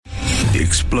The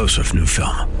explosive new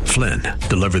film, Flynn,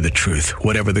 deliver the truth,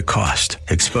 whatever the cost.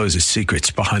 Exposes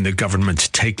secrets behind the government's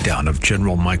takedown of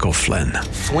General Michael Flynn.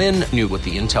 Flynn knew what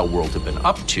the intel world had been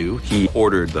up to. He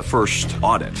ordered the first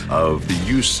audit of the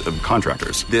use of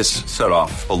contractors. This set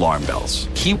off alarm bells.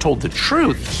 He told the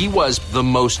truth. He was the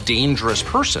most dangerous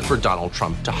person for Donald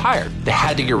Trump to hire. They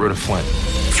had to get rid of Flynn.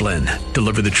 Flynn,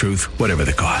 deliver the truth, whatever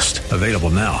the cost. Available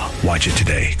now. Watch it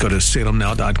today. Go to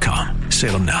salemnow.com.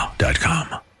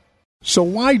 salemnow.com. So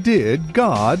why did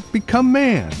God become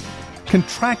man?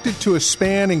 Contracted to a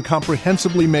span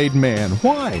incomprehensibly made man.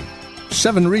 Why?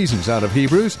 7 reasons out of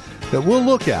Hebrews that we'll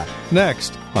look at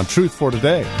next on Truth for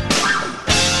Today.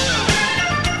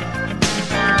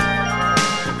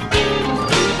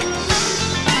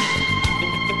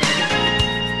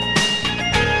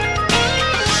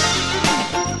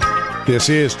 This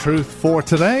is Truth for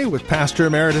Today with Pastor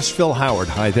Emeritus Phil Howard.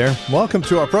 Hi there. Welcome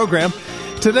to our program.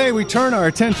 Today we turn our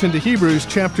attention to Hebrews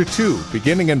chapter 2,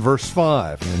 beginning in verse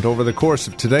 5. And over the course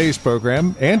of today's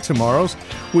program and tomorrow's,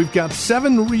 we've got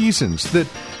 7 reasons that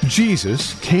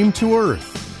Jesus came to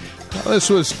earth. Now, this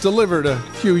was delivered a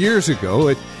few years ago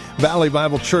at Valley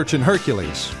Bible Church in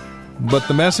Hercules. But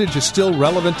the message is still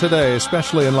relevant today,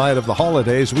 especially in light of the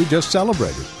holidays we just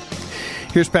celebrated.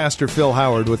 Here's Pastor Phil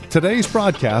Howard with today's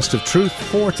broadcast of Truth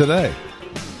for Today.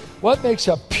 What makes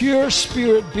a pure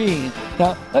spirit being?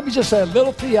 Now, let me just say a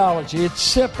little theology. It's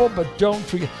simple, but don't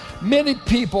forget. Many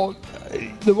people,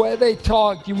 the way they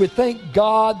talk, you would think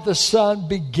God the Son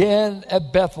began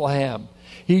at Bethlehem.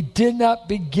 He did not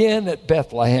begin at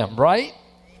Bethlehem, right?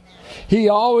 He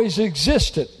always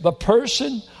existed. The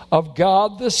person of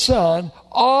God the Son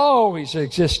always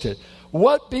existed.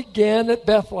 What began at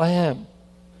Bethlehem?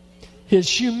 His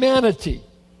humanity.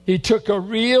 He took a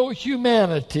real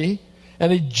humanity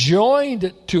and he joined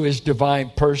it to his divine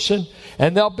person,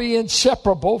 and they'll be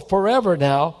inseparable forever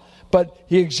now. But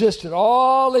he existed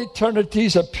all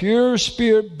eternities, a pure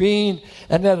spirit being,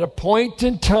 and at a point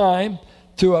in time,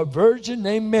 through a virgin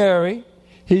named Mary,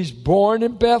 he's born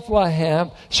in Bethlehem,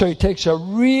 so he takes a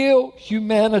real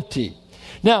humanity.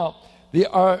 Now,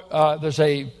 there's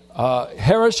a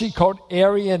heresy called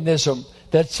Arianism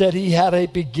that said he had a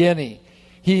beginning.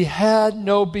 He had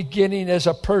no beginning as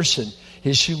a person.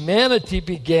 His humanity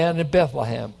began in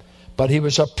Bethlehem, but he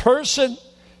was a person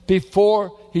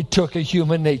before he took a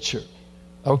human nature.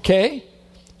 Okay?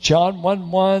 John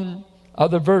 1:1,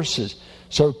 other verses.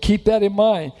 So keep that in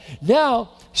mind.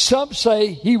 Now, some say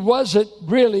he wasn't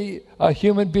really a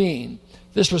human being.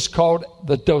 This was called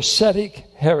the Docetic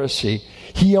heresy.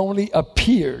 He only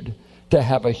appeared to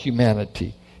have a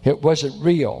humanity. It wasn't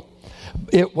real.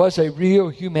 It was a real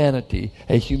humanity,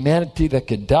 a humanity that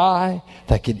could die,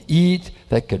 that could eat,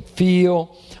 that could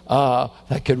feel,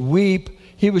 that could weep.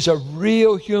 He was a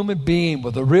real human being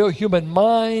with a real human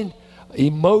mind,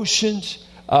 emotions.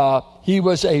 He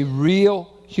was a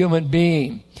real human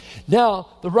being. Now,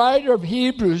 the writer of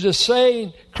Hebrews is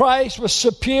saying Christ was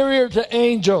superior to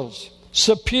angels,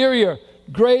 superior,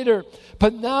 greater.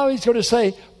 But now he's going to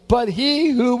say, but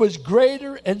he who was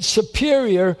greater and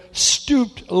superior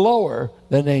stooped lower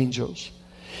than angels.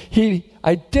 He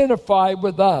identified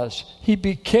with us. He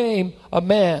became a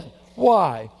man.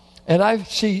 Why? And I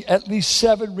see at least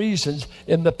 7 reasons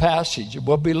in the passage.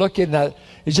 We'll be looking at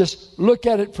it. Just look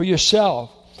at it for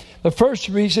yourself. The first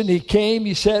reason he came,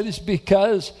 he said, is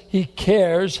because he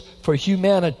cares for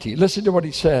humanity. Listen to what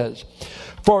he says.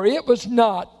 For it was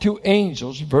not to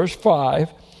angels, verse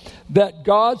 5, that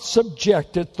God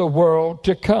subjected the world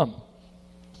to come,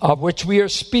 of which we are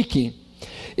speaking.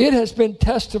 It has been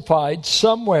testified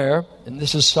somewhere, and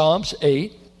this is Psalms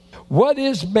 8, what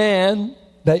is man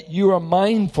that you are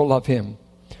mindful of him?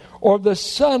 Or the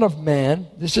Son of Man,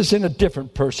 this is in a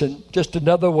different person, just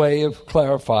another way of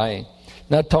clarifying.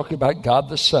 Not talking about God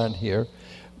the Son here.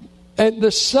 And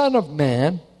the Son of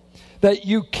Man, that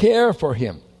you care for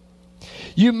him.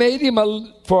 You made him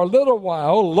for a little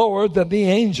while lower than the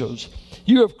angels.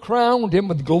 You have crowned him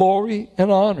with glory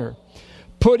and honor,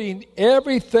 putting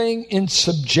everything in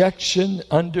subjection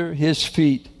under his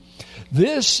feet.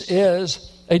 This is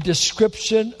a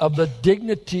description of the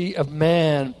dignity of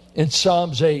man in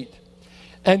Psalms 8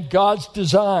 and God's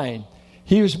design.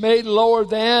 He was made lower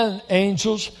than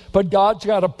angels, but God's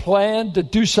got a plan to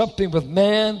do something with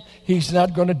man he's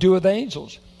not going to do with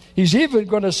angels. He's even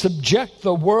going to subject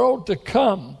the world to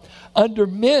come under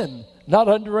men, not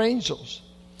under angels.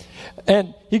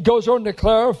 And he goes on to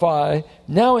clarify,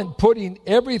 now in putting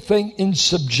everything in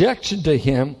subjection to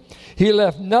him, he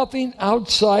left nothing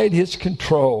outside his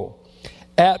control.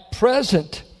 At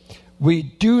present, we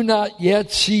do not yet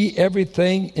see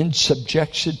everything in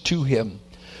subjection to him.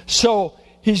 So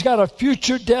He's got a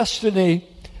future destiny,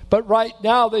 but right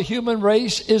now the human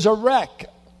race is a wreck.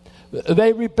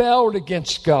 They rebelled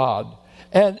against God.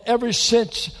 And ever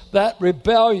since that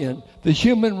rebellion, the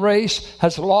human race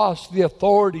has lost the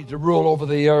authority to rule over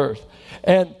the earth.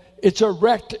 And it's a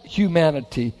wrecked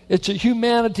humanity. It's a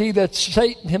humanity that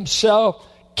Satan himself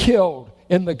killed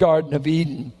in the Garden of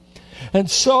Eden. And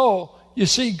so, you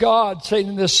see God saying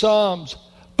in the Psalms,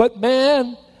 but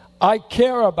man, I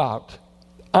care about.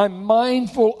 I'm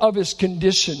mindful of his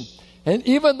condition. And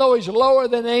even though he's lower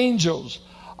than angels,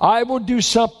 I will do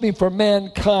something for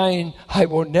mankind I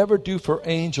will never do for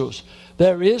angels.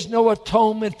 There is no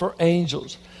atonement for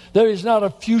angels. There is not a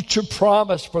future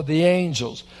promise for the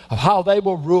angels of how they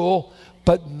will rule.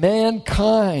 But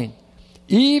mankind,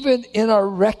 even in our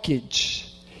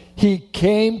wreckage, he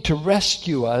came to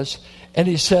rescue us. And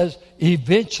he says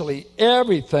eventually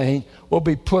everything will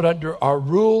be put under our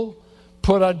rule,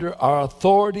 put under our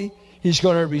authority. He's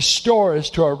going to restore us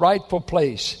to our rightful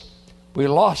place. We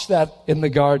lost that in the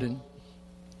garden.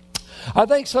 I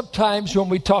think sometimes when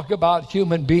we talk about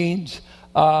human beings,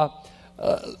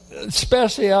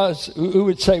 especially us who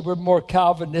would say we're more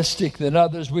Calvinistic than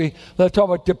others, let's talk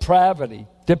about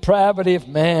depravity of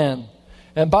man.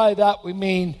 And by that we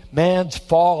mean man's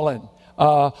fallen.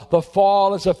 The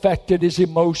fall has affected his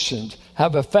emotions,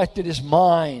 have affected his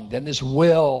mind and his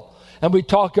will. And we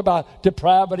talk about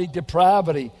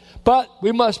depravity. But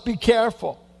we must be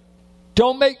careful.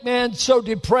 Don't make man so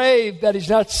depraved that he's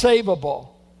not savable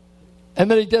and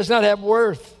that he does not have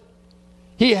worth.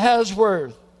 He has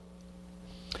worth.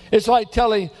 It's like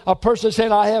telling a person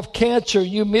saying, I have cancer.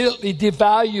 You immediately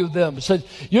devalue them. Say,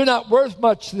 you're not worth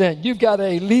much then. You've got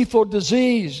a lethal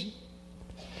disease.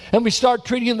 And we start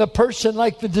treating the person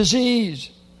like the disease.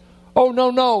 Oh,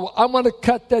 no. I want to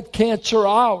cut that cancer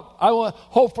out.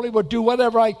 Hopefully will do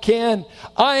whatever I can.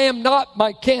 I am not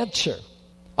my cancer.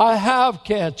 I have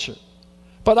cancer.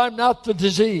 But I'm not the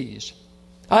disease.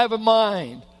 I have a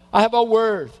mind. I have a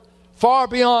worth far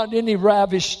beyond any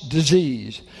ravished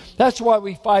disease. That's why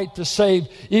we fight to save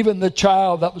even the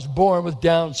child that was born with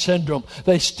Down syndrome.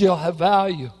 They still have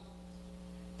value.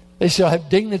 They still have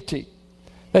dignity.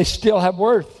 They still have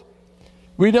worth.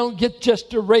 We don't get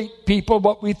just to rate people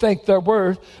what we think they're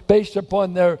worth based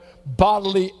upon their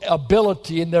bodily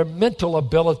ability and their mental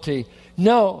ability.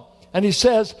 No. And he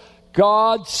says,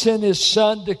 God sent his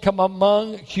son to come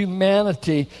among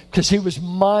humanity because he was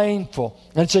mindful.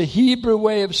 And it's a Hebrew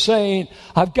way of saying,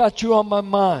 I've got you on my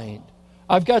mind.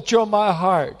 I've got you on my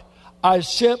heart. I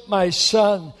sent my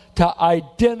son to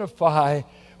identify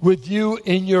with you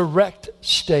in your wrecked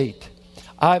state.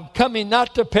 I'm coming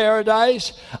not to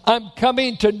paradise. I'm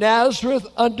coming to Nazareth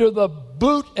under the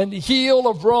boot and heel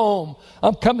of Rome.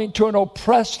 I'm coming to an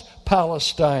oppressed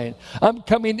Palestine. I'm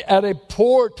coming at a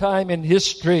poor time in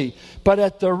history, but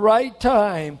at the right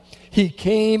time, he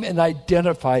came and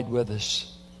identified with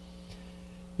us.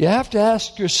 You have to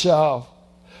ask yourself,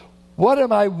 what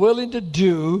am I willing to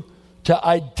do to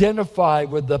identify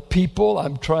with the people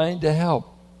I'm trying to help?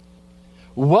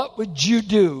 What would you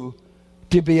do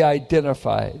to be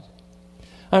identified?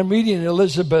 I'm reading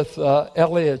Elizabeth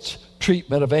Elliot's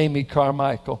treatment of Amy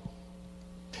Carmichael,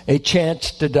 A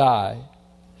Chance to Die.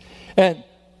 And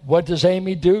what does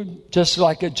Amy do? Just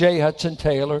like a J. Hudson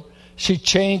Taylor, she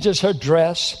changes her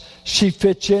dress. She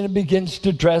fits in and begins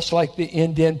to dress like the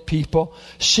Indian people.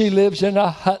 She lives in a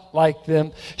hut like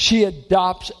them. She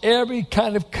adopts every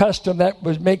kind of custom that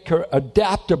would make her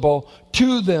adaptable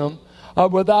to them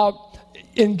without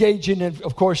engaging,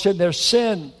 of course, in their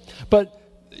sin. But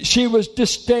she was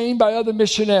disdained by other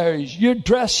missionaries. You're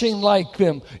dressing like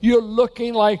them. You're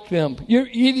looking like them. You're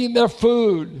eating their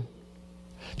food.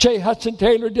 J. Hudson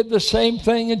Taylor did the same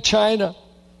thing in China.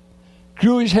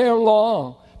 Grew his hair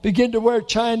long. Began to wear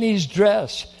Chinese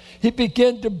dress. He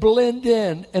began to blend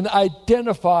in and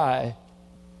identify.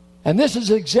 And this is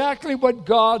exactly what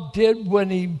God did when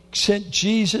he sent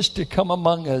Jesus to come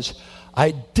among us.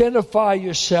 Identify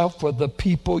yourself with the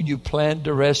people you plan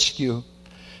to rescue.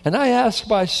 And I ask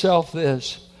myself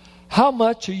this, how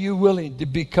much are you willing to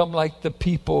become like the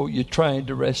people you're trying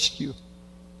to rescue?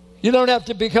 You don't have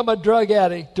to become a drug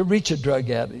addict to reach a drug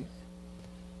addict.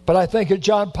 But I think of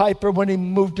John Piper when he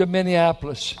moved to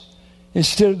Minneapolis.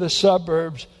 Instead of the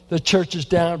suburbs, the church is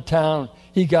downtown.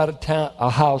 He got a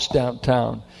house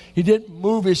downtown. He didn't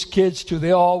move his kids to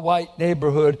the all-white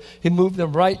neighborhood. He moved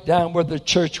them right down where the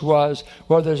church was,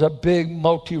 where there's a big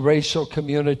multiracial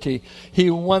community. He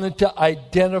wanted to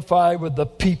identify with the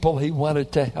people he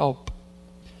wanted to help.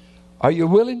 Are you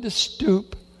willing to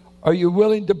stoop? Are you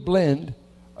willing to blend?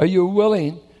 Are you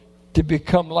willing to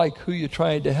become like who you're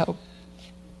trying to help?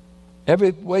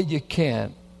 Every way you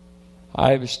can.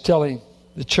 I was telling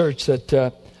the church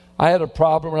that I had a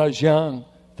problem when I was young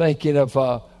thinking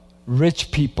of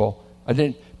rich people. I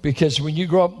didn't, because when you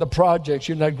grow up in the projects,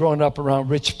 you're not growing up around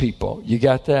rich people. You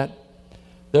got that?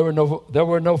 There were no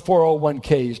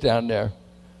 401ks down there.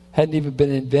 Hadn't even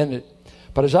been invented.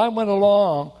 But as I went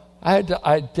along, I had to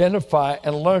identify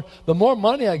and learn. The more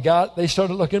money I got, they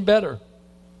started looking better.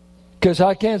 Because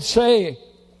I can't say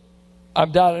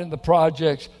I'm down in the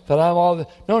projects that I'm all...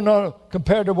 No.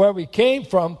 Compared to where we came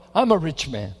from, I'm a rich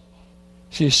man.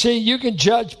 So you see, you can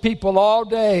judge people all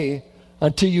day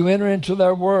until you enter into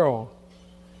their world.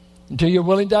 Until you're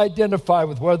willing to identify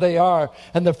with where they are.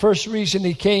 And the first reason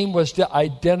he came was to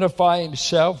identify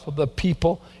himself with the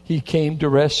people he came to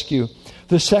rescue.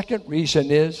 The second reason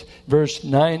is, verse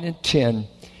 9 and 10,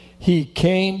 he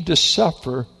came to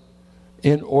suffer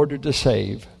in order to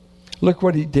save. Look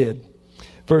what he did.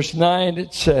 Verse 9,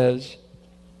 it says,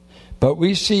 but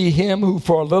we see him who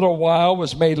for a little while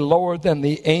was made lower than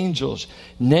the angels,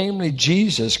 namely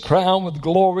Jesus, crowned with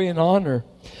glory and honor,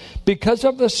 because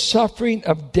of the suffering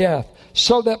of death,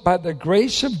 so that by the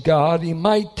grace of God he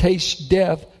might taste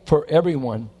death for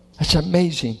everyone. That's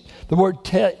amazing. The word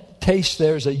taste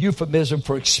there is a euphemism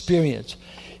for experience.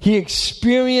 He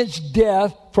experienced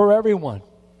death for everyone.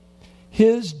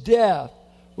 His death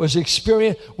was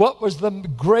experienced. What was the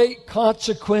great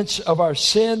consequence of our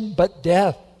sin but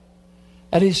death?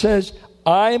 And he says,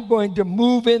 I'm going to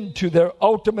move into their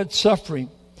ultimate suffering,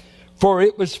 for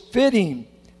it was fitting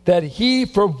that he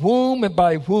for whom and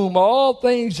by whom all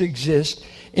things exist,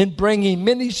 in bringing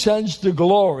many sons to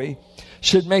glory,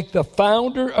 should make the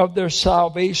founder of their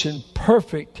salvation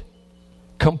perfect,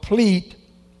 complete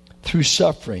through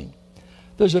suffering.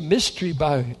 There's a mystery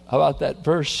about that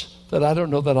verse that I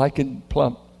don't know that I can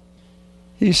plumb.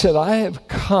 He said, I have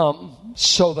come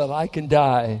so that I can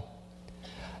die.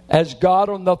 As God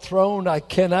on the throne, I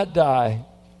cannot die.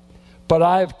 But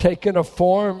I have taken a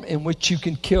form in which you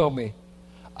can kill me.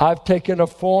 I've taken a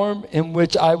form in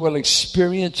which I will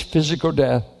experience physical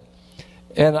death.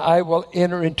 And I will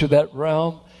enter into that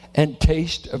realm and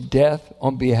taste of death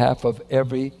on behalf of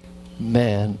every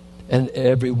man and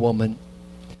every woman.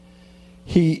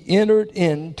 He entered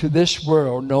into this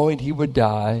world knowing he would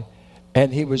die,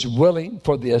 and he was willing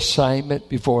for the assignment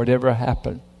before it ever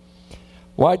happened.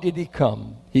 Why did he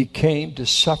come? He came to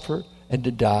suffer and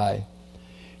to die.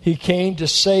 He came to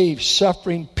save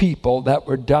suffering people that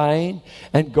were dying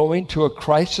and going to a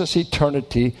crisis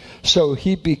eternity, so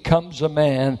he becomes a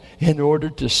man in order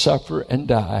to suffer and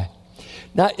die.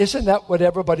 Now, isn't that what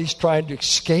everybody's trying to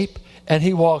escape? And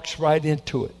he walks right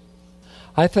into it.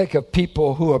 I think of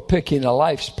people who are picking a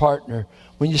life's partner.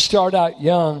 When you start out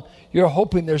young, you're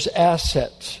hoping there's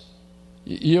assets.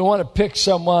 You want to pick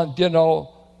someone,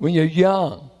 when you're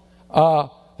young,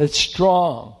 that's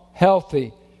strong,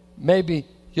 healthy. Maybe,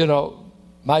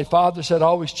 my father said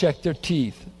always check their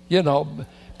teeth.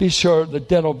 Be sure the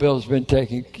dental bill's been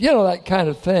taken. That kind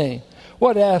of thing.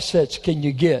 What assets can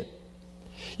you get?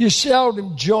 You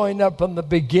seldom join up from the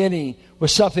beginning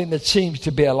with something that seems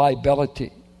to be a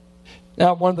liability.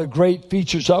 Now, one of the great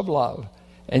features of love,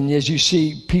 and as you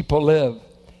see people live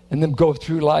and them go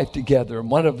through life together, and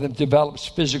one of them develops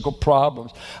physical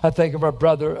problems. I think of our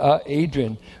brother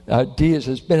Adrian Diaz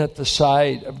has been at the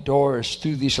side of Doris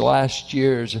through these last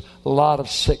years. A lot of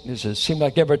sicknesses. It seemed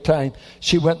like every time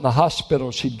she went in the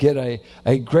hospital, she'd get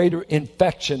a greater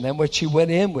infection than what she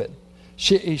went in with.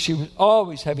 She was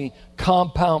always having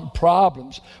compound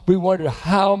problems. We wondered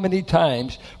how many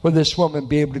times would this woman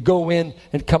be able to go in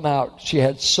and come out. She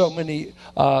had so many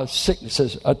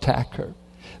sicknesses attack her.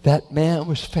 That man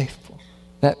was faithful.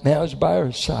 That man was by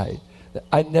her side.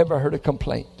 I never heard a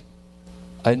complaint.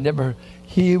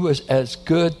 He was as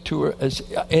good to her as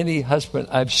any husband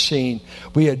I've seen.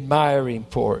 We admire him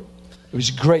for it. It was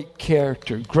great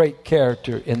character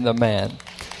in the man.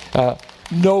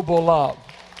 Noble love.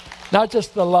 Not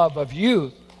just the love of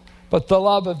youth, but the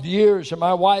love of years. And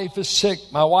my wife is sick.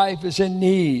 My wife is in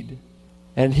need.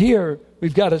 And here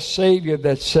we've got a Savior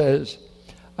that says,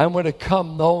 I'm going to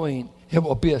come knowing it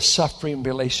will be a suffering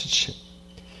relationship.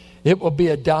 It will be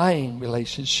a dying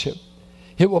relationship.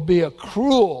 It will be a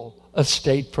cruel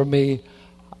estate for me.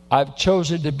 I've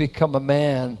chosen to become a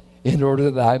man in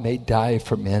order that I may die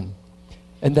for men.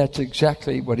 And that's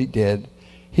exactly what he did.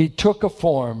 He took a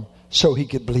form so he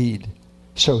could bleed,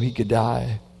 so he could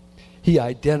die. He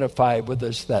identified with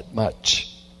us that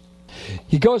much.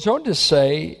 He goes on to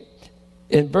say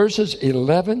in verses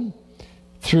 11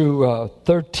 through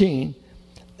 13,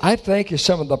 I think is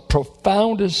some of the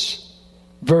profoundest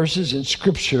verses in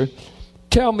Scripture.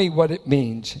 Tell me what it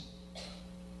means.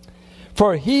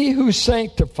 For he who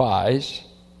sanctifies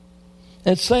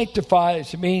And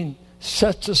sanctifies means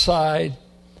sets aside,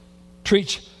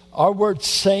 treats. Our word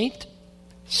saint,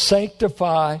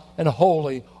 sanctify, and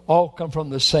holy all come from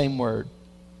the same word.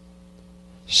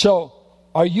 So,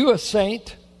 are you a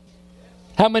saint?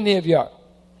 How many of you are?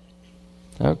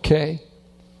 Okay.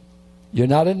 You're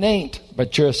not an ain't,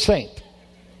 but you're a saint.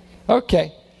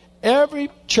 Okay. Every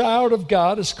child of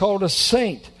God is called a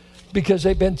saint because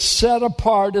they've been set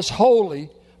apart as holy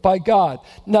by God.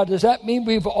 Now, does that mean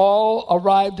we've all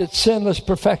arrived at sinless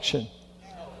perfection?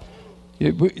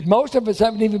 Most of us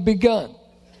haven't even begun.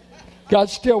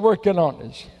 God's still working on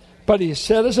us. But He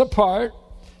set us apart,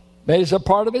 made us a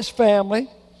part of His family.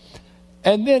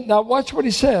 And then, now watch what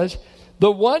He says.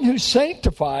 The one who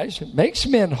sanctifies makes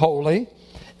men holy,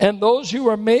 and those who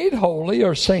are made holy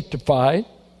or sanctified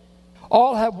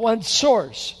all have one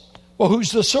source. Well,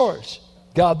 who's the source?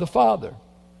 God the Father.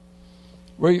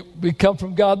 We come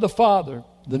from God the Father.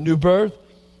 The new birth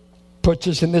puts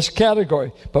us in this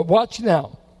category. But watch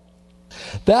now.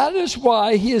 That is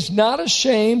why He is not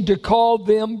ashamed to call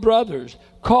them brothers.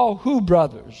 Call who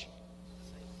brothers?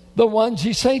 The ones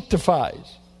He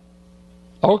sanctifies.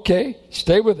 Okay,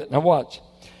 stay with it. Now watch.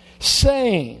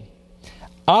 Saying,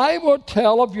 I will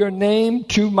tell of your name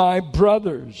to my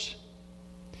brothers.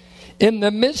 In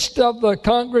the midst of the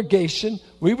congregation,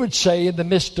 we would say in the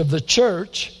midst of the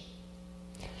church,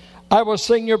 I will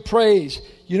sing your praise.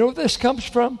 You know where this comes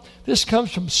from? This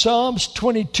comes from Psalms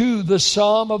 22, the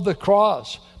Psalm of the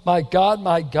cross. My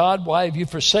God, why have you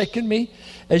forsaken me?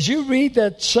 As you read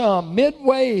that psalm,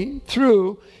 midway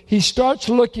through, he starts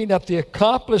looking at the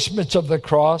accomplishments of the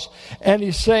cross, and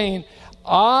he's saying,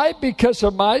 because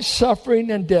of my suffering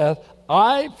and death,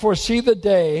 I foresee the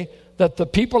day that the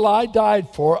people I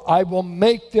died for, I will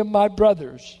make them my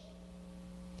brothers.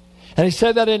 And he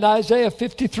said that in Isaiah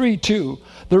 53 too.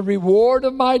 The reward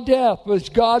of my death was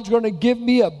God's going to give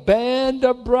me a band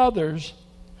of brothers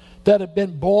that have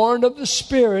been born of the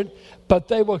Spirit, but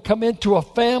they will come into a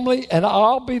family, and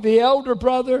I'll be the elder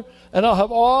brother, and I'll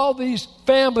have all these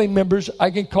family members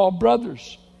I can call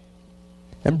brothers.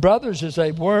 And brothers is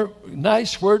a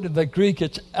nice word in the Greek.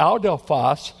 It's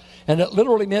adelphos, and it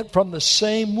literally meant from the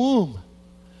same womb.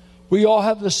 We all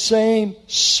have the same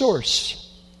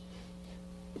source,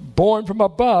 born from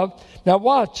above. Now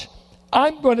watch.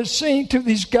 I'm going to sing to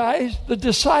these guys, the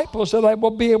disciples, that I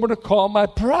will be able to call my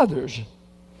brothers.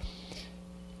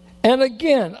 And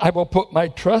again, I will put my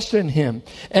trust in Him.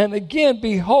 And again,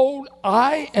 behold,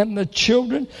 I am the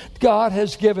children God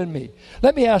has given me.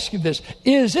 Let me ask you this.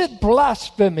 Is it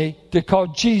blasphemy to call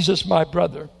Jesus my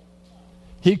brother?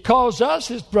 He calls us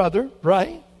His brother,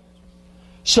 right?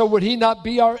 So would He not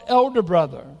be our elder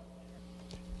brother?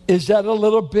 Is that a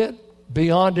little bit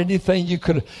beyond anything you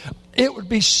could? It would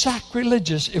be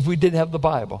sacrilegious if we didn't have the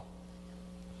Bible.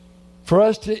 For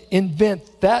us to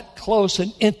invent that close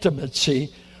an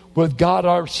intimacy with God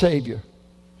our Savior.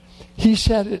 He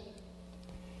said it.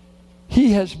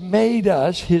 He has made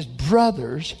us His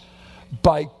brothers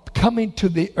by coming to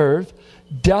the earth,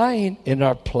 dying in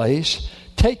our place,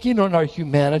 taking on our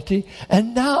humanity,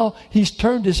 and now He's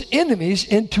turned His enemies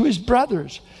into His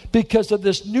brothers because of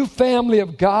this new family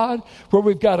of God where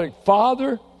we've got a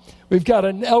Father, we've got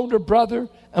an elder brother,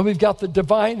 and we've got the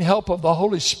divine help of the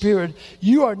Holy Spirit.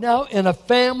 You are now in a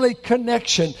family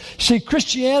connection. See,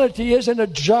 Christianity isn't a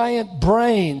giant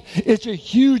brain. It's a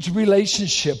huge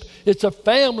relationship. It's a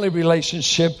family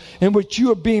relationship in which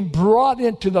you are being brought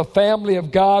into the family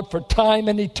of God for time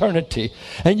and eternity.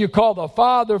 And you call the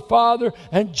Father, Father,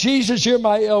 and Jesus, you're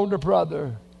my elder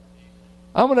brother.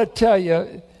 I'm going to tell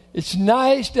you, it's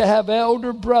nice to have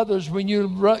elder brothers when you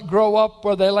grow up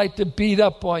where they like to beat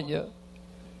up on you.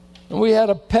 And we had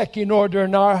a pecking order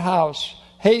in our house.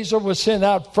 Hazel was sent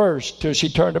out first till she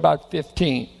turned about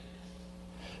 15.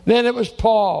 Then it was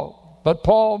Paul. But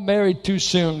Paul married too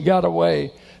soon, got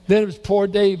away. Then it was poor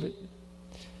David.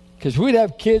 Because we'd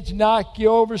have kids knock you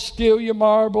over, steal your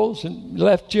marbles, and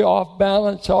left you off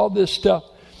balance, all this stuff.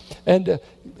 And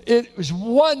it was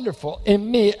wonderful in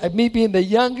me being the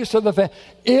youngest of the family.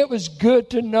 It was good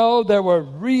to know there were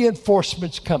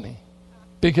reinforcements coming.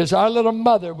 Because our little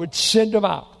mother would send them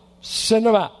out.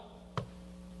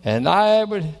 And I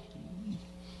would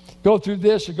go through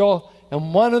this or go,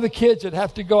 and one of the kids would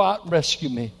have to go out and rescue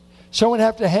me. Someone would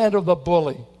have to handle the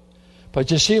bully. But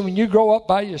you see, when you grow up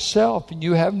by yourself and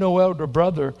you have no elder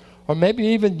brother, or maybe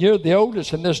even you're the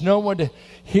oldest and there's no one to...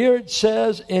 Here it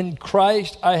says, in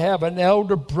Christ I have an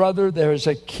elder brother. There is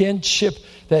a kinship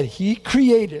that He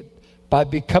created by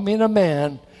becoming a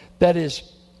man that is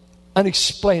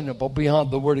unexplainable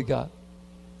beyond the Word of God.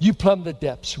 You plumb the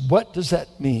depths. What does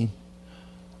that mean?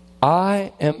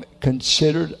 I am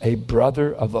considered a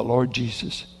brother of the Lord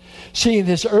Jesus. See, in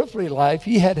his earthly life,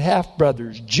 he had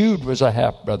half-brothers. Jude was a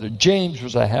half-brother. James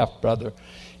was a half-brother.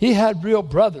 He had real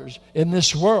brothers in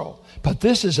this world. But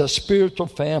this is a spiritual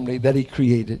family that he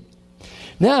created.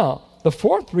 Now, the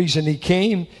fourth reason he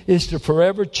came is to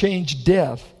forever change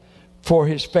death for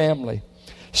his family.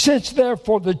 Since,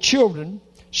 therefore, the children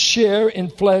share in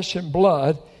flesh and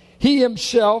blood, he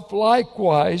himself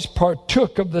likewise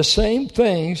partook of the same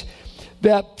things,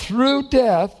 that through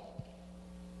death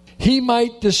he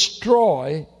might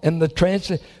destroy, and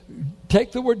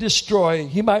take the word destroy,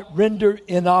 he might render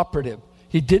inoperative.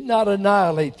 He did not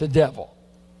annihilate the devil,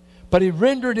 but he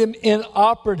rendered him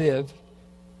inoperative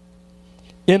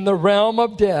in the realm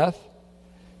of death,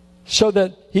 so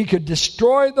that he could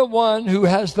destroy the one who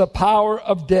has the power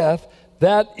of death,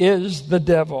 that is the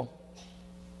devil.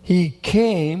 He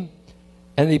came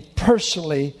and he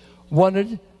personally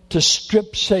wanted to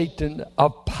strip Satan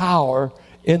of power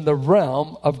in the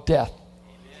realm of death.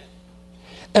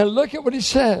 And look at what he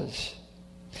says.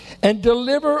 And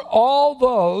deliver all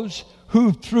those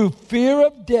who through fear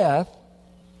of death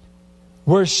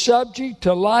were subject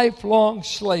to lifelong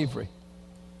slavery.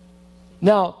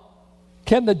 Now,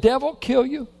 can the devil kill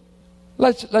you?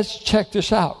 Let's check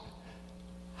this out.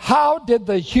 How did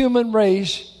the human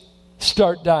race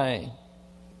start dying?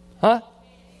 Huh?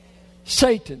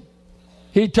 Satan.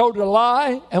 He told a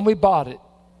lie and we bought it.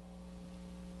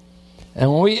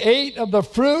 And when we ate of the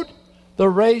fruit, the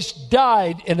race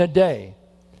died in a day.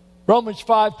 Romans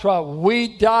 5:12.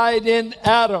 We died in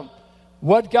Adam.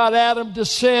 What got Adam to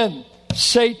sin?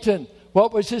 Satan.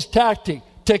 What was his tactic?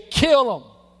 To kill him.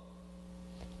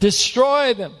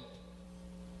 Destroy them.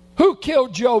 Who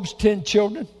killed Job's 10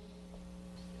 children?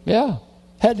 Yeah.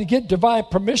 Had to get divine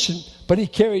permission, but he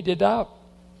carried it out.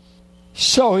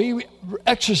 So he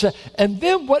exercised. And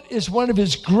then what is one of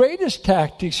his greatest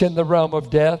tactics in the realm of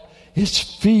death is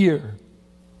fear.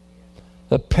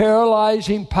 The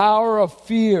paralyzing power of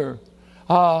fear.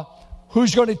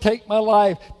 Who's going to take my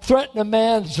life? Threaten a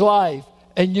man's life,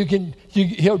 and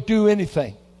he'll do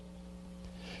anything.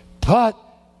 But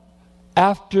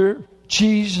after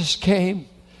Jesus came,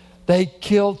 they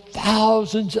killed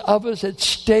thousands of us at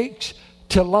stakes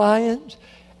to lions.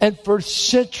 And for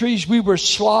centuries we were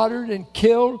slaughtered and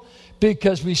killed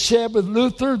because we said with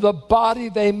Luther, the body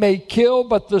they may kill,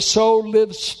 but the soul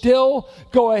lives still.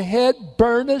 Go ahead,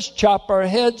 burn us, chop our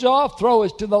heads off, throw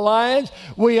us to the lions.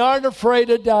 We aren't afraid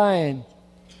of dying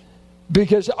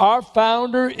because our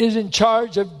founder is in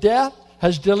charge of death,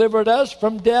 has delivered us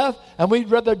from death, and we'd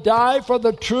rather die for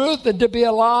the truth than to be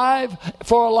alive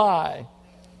for a lie.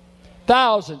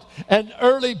 Thousands. And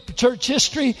early church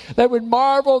history, they would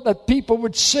marvel that people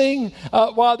would sing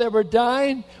while they were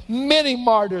dying. Many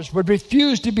martyrs would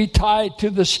refuse to be tied to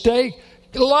the stake.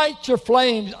 Light your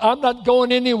flames. I'm not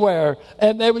going anywhere.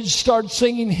 And they would start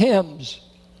singing hymns.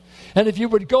 And if you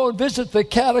would go and visit the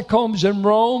catacombs in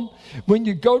Rome, when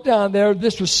you go down there,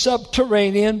 this was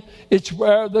subterranean. It's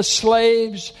where the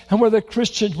slaves and where the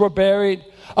Christians were buried.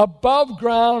 Above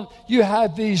ground, you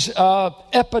have these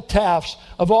epitaphs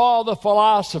of all the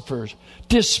philosophers.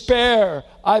 Despair,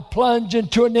 I plunge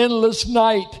into an endless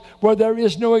night where there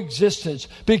is no existence,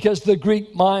 because the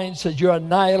Greek mind says you're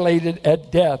annihilated at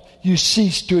death. You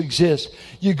cease to exist.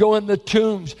 You go in the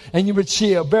tombs and you would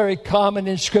see a very common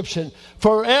inscription,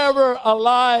 forever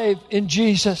alive in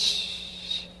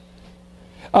Jesus.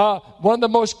 One of the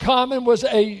most common was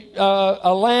a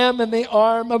lamb in the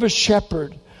arm of a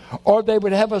shepherd. Or they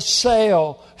would have a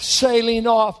sail sailing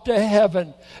off to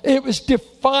heaven. It was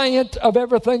defiant of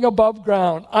everything above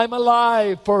ground. I'm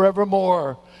alive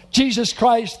forevermore. Jesus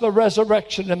Christ, the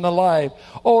resurrection and the life.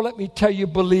 Oh, let me tell you,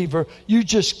 believer, you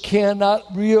just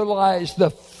cannot realize the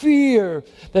fear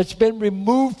that's been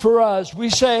removed for us. We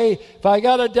say, if I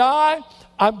got to die,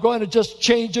 I'm going to just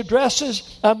change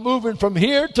addresses. I'm moving from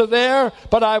here to there,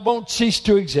 but I won't cease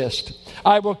to exist.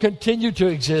 I will continue to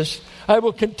exist. I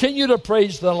will continue to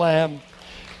praise the Lamb.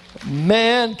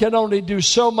 Man can only do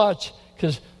so much,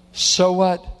 because so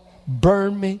what?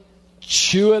 Burn me?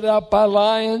 Chew it up by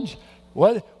lions?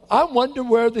 What? I wonder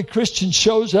where the Christian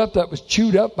shows up that was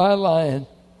chewed up by a lion.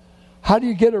 How do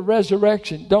you get a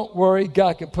resurrection? Don't worry,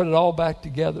 God can put it all back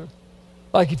together.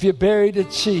 Like if you're buried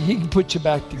at sea, He can put you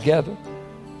back together.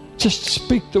 Just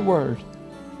speak the word,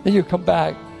 and you come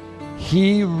back.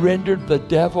 He rendered the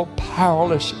devil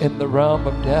powerless in the realm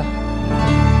of death.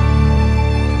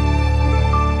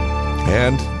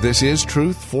 And this is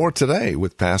Truth for Today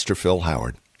with Pastor Phil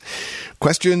Howard.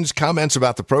 Questions, comments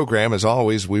about the program, as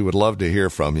always, we would love to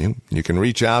hear from you. You can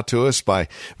reach out to us by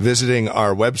visiting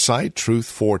our website,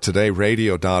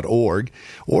 truthfortodayradio.org,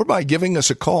 or by giving us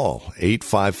a call,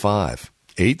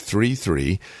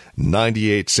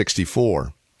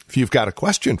 855-833-9864. If you've got a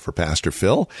question for Pastor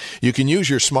Phil, you can use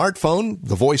your smartphone.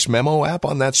 The voice memo app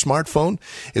on that smartphone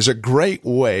is a great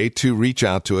way to reach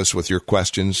out to us with your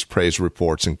questions, praise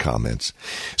reports, and comments.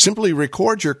 Simply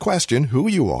record your question, who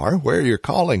you are, where you're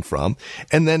calling from,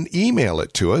 and then email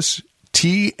it to us,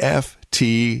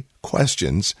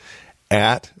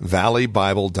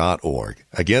 tftquestions@valleybible.org.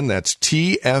 Again, that's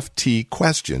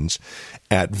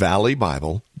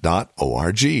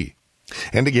tftquestions@valleybible.org.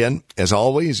 And again, as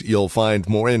always, you'll find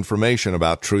more information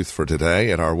about Truth for Today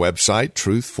at our website,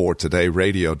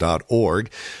 truthfortodayradio.org,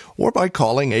 or by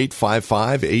calling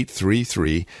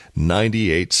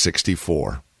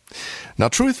 855-833-9864. Now,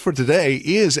 Truth for Today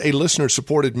is a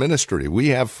listener-supported ministry. We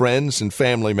have friends and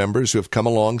family members who have come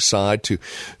alongside to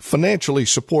financially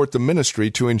support the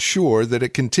ministry to ensure that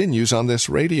it continues on this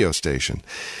radio station.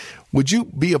 Would you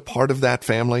be a part of that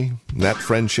family, that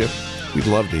friendship? We'd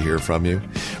love to hear from you.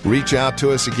 Reach out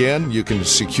to us again. You can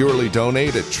securely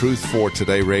donate at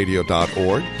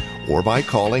truthfortodayradio.org or by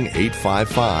calling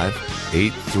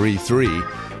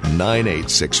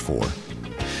 855-833-9864.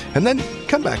 And then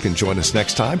come back and join us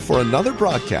next time for another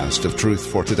broadcast of Truth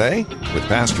for Today with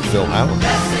Pastor Phil Howard.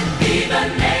 Blessed be the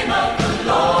name